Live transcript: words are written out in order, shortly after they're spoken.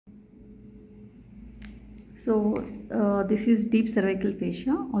This is deep cervical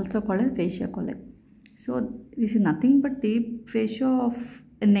fascia, also called as fascia colli. So this is nothing but deep fascia of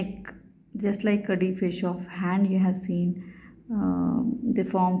a neck, just like a deep fascia of hand you have seen. They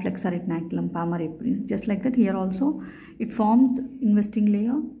form flexor retinaculum, palmar epines. Just like that, here also it forms investing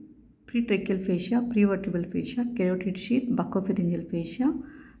layer, pretracheal fascia, prevertebral fascia, carotid sheath, buccopharyngeal fascia,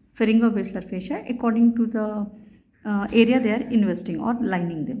 pharyngobasilar fascia, according to the area they are investing or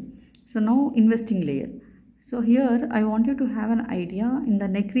lining them. So now investing layer. So here I want you to have an idea. In the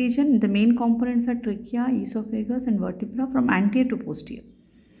neck region, the main components are trachea, esophagus and vertebra from anterior to posterior.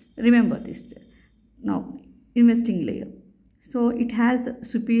 Remember this. Now investing layer. So it has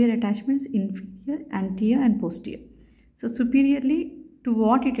superior attachments, inferior, anterior and posterior. So superiorly, to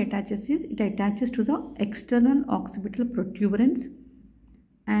what it attaches is, it attaches to the external occipital protuberance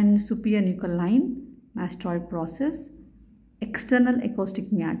and superior nuchal line, mastoid process, external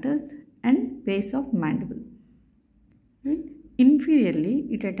acoustic meatus and base of mandible. Right?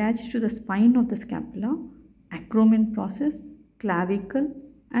 Inferiorly, it attaches to the spine of the scapula, acromion process, clavicle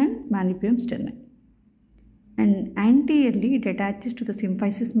and manubrium sterni. And anteriorly, it attaches to the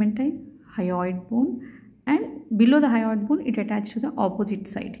symphysis mentae, hyoid bone, and below the hyoid bone, it attaches to the opposite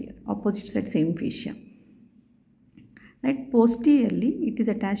side here, opposite side same fascia. Right? Posteriorly, it is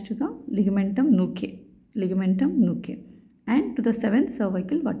attached to the ligamentum nuchae, and to the 7th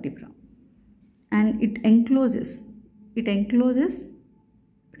cervical vertebra. And it encloses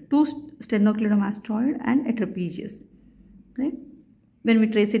two sternocleidomastoid and a trapezius. Right? When we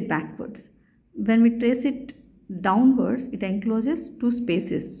trace it backwards, when we trace it downwards, it encloses two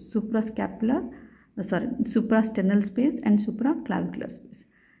spaces, suprasternal space and supraclavicular space.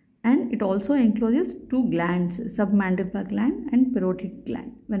 And it also encloses two glands, submandibular gland and parotid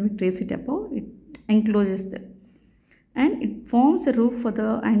gland. When we trace it above, it encloses them. And it forms a roof for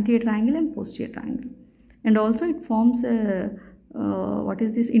the anterior triangle and posterior triangle. And also it forms a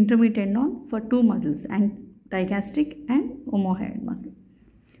intermediate tendon for two muscles, and digastric and omohyoid muscle.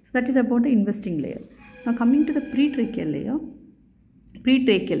 So that is about the investing layer. Now coming to the pretracheal layer.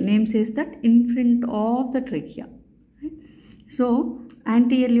 Pretracheal, name says that in front of the trachea. Right? So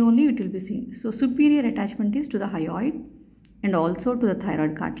anteriorly only it will be seen. So superior attachment is to the hyoid and also to the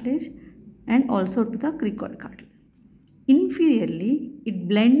thyroid cartilage and also to the cricoid cartilage. Inferiorly, it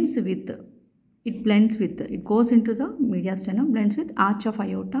goes into the mediastinum, blends with arch of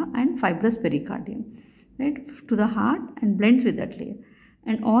aorta and fibrous pericardium, right, to the heart, and blends with that layer.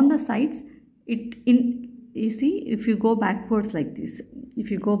 And on the sides, you see, if you go backwards like this,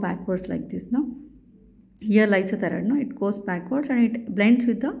 now, here lies the thyroid, no, it goes backwards and it blends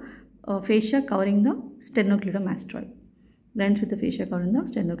with the fascia covering the sternocleidomastoid.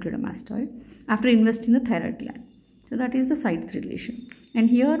 After investing the thyroid gland. So that is the sides relation. And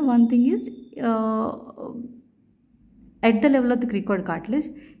here one thing is, at the level of the cricoid cartilage,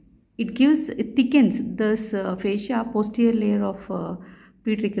 it thickens this fascia, posterior layer of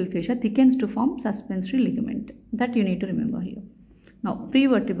pretracheal fascia thickens to form suspensory ligament. That you need to remember here. Now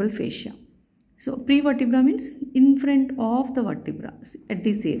prevertebral fascia. So prevertebra means in front of the vertebra at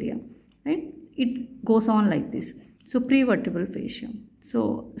this area, right? It goes on like this. So prevertebral fascia.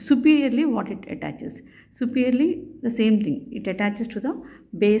 So superiorly, what it attaches? Superiorly, the same thing. It attaches to the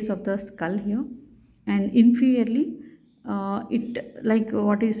base of the skull here, and inferiorly, it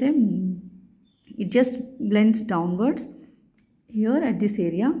just blends downwards here at this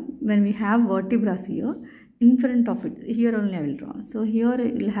area. When we have vertebrae here, in front of it, here only I will draw. So here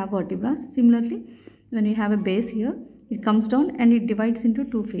it will have vertebrae. Similarly, when we have a base here, it comes down and it divides into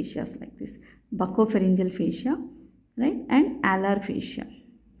two fascias like this: buccopharyngeal fascia, right, and alar fascia,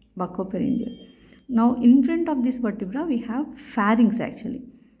 buccopharyngeal. Now in front of this vertebra we have pharynx actually.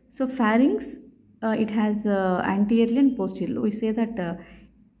 So pharynx, it has anteriorly and posteriorly. We say that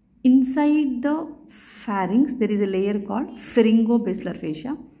inside the pharynx there is a layer called pharyngobasilar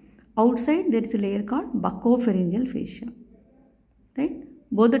fascia. Outside there is a layer called buccopharyngeal fascia. Right?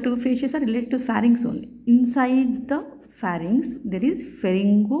 Both the two fascias are related to pharynx only. Inside the pharynx there is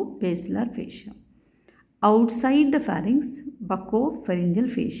pharyngobasilar fascia. Outside the pharynx, buccopharyngeal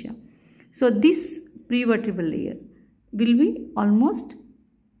fascia. So this prevertebral layer will be almost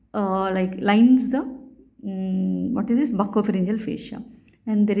lines the buccopharyngeal fascia,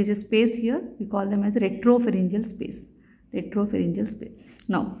 and there is a space here. We call them as retropharyngeal space.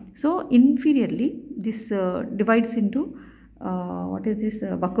 Now, so inferiorly, this divides into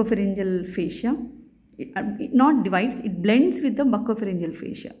buccopharyngeal fascia. It not divides; it blends with the buccopharyngeal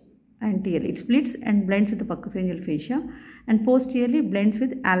fascia. Anteriorly, it splits and blends with the buccopharyngeal fascia, and posteriorly blends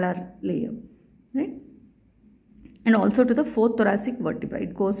with alar layer, right? and also to the fourth thoracic vertebra.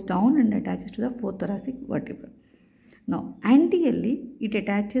 It goes down and attaches to the fourth thoracic vertebra. Now, anteriorly, it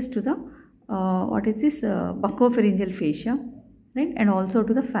attaches to the buccopharyngeal fascia, right, and also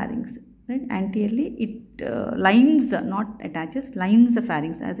to the pharynx. Right, anteriorly, it lines the, not attaches, lines the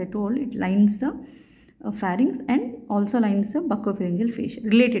pharynx. As I told, it lines the pharynx and also lines the buccopharyngeal fascia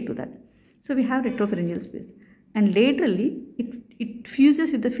related to that. So we have retropharyngeal space, and laterally it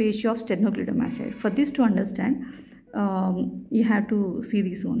fuses with the fascia of sternocleidomastoid. For this to understand, you have to see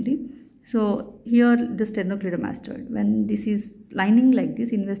this only. So here the sternocleidomastoid, when this is lining like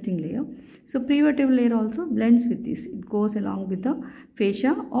this, investing layer, so prevertebral layer also blends with this. It goes along with the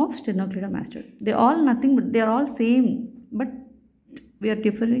fascia of sternocleidomastoid. They all nothing but they are all same, but we are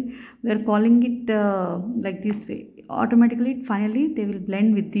different. We are calling it like this way. Automatically, finally, they will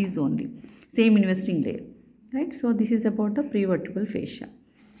blend with these only. Same investing layer, right? So this is about the prevertebral fascia.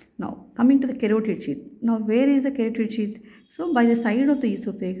 Now coming to the carotid sheath. Now where is the carotid sheath? So by the side of the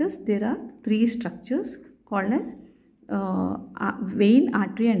esophagus, there are three structures called as vein,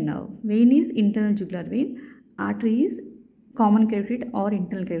 artery and nerve. Vein is internal jugular vein. Artery is common carotid or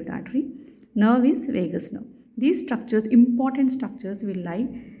internal carotid artery. Nerve is vagus nerve. These structures, important structures, will lie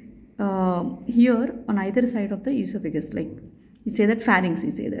here on either side of the esophagus. Like you say that pharynx,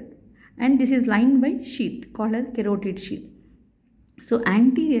 you say that. And this is lined by sheath called as carotid sheath. So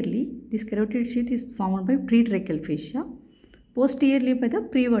anteriorly, this carotid sheath is formed by pretracheal fascia, posteriorly by the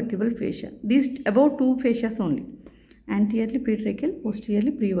prevertebral fascia. These above two fascias only. Anteriorly pretracheal,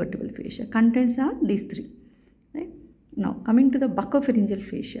 posteriorly prevertebral fascia. Contents are these three. Right? Now coming to the buccopharyngeal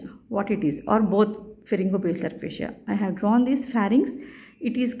fascia, what it is, or both pharyngobasilar fascia. I have drawn this pharynx.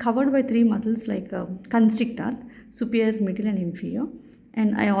 It is covered by three muscles like constrictor, superior, middle and inferior.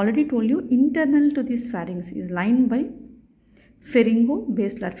 And I already told you, internal to this pharynx is lined by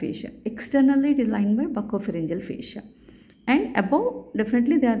pharyngobasilar fascia. Externally, it is lined by buccopharyngeal fascia. And above,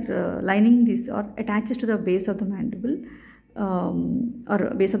 definitely they are lining this or attaches to the base of the mandible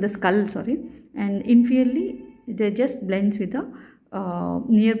or base of the skull, sorry. And inferiorly, they just blends with the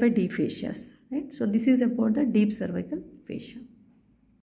nearby deep fascias. Right? So this is about the deep cervical fascia.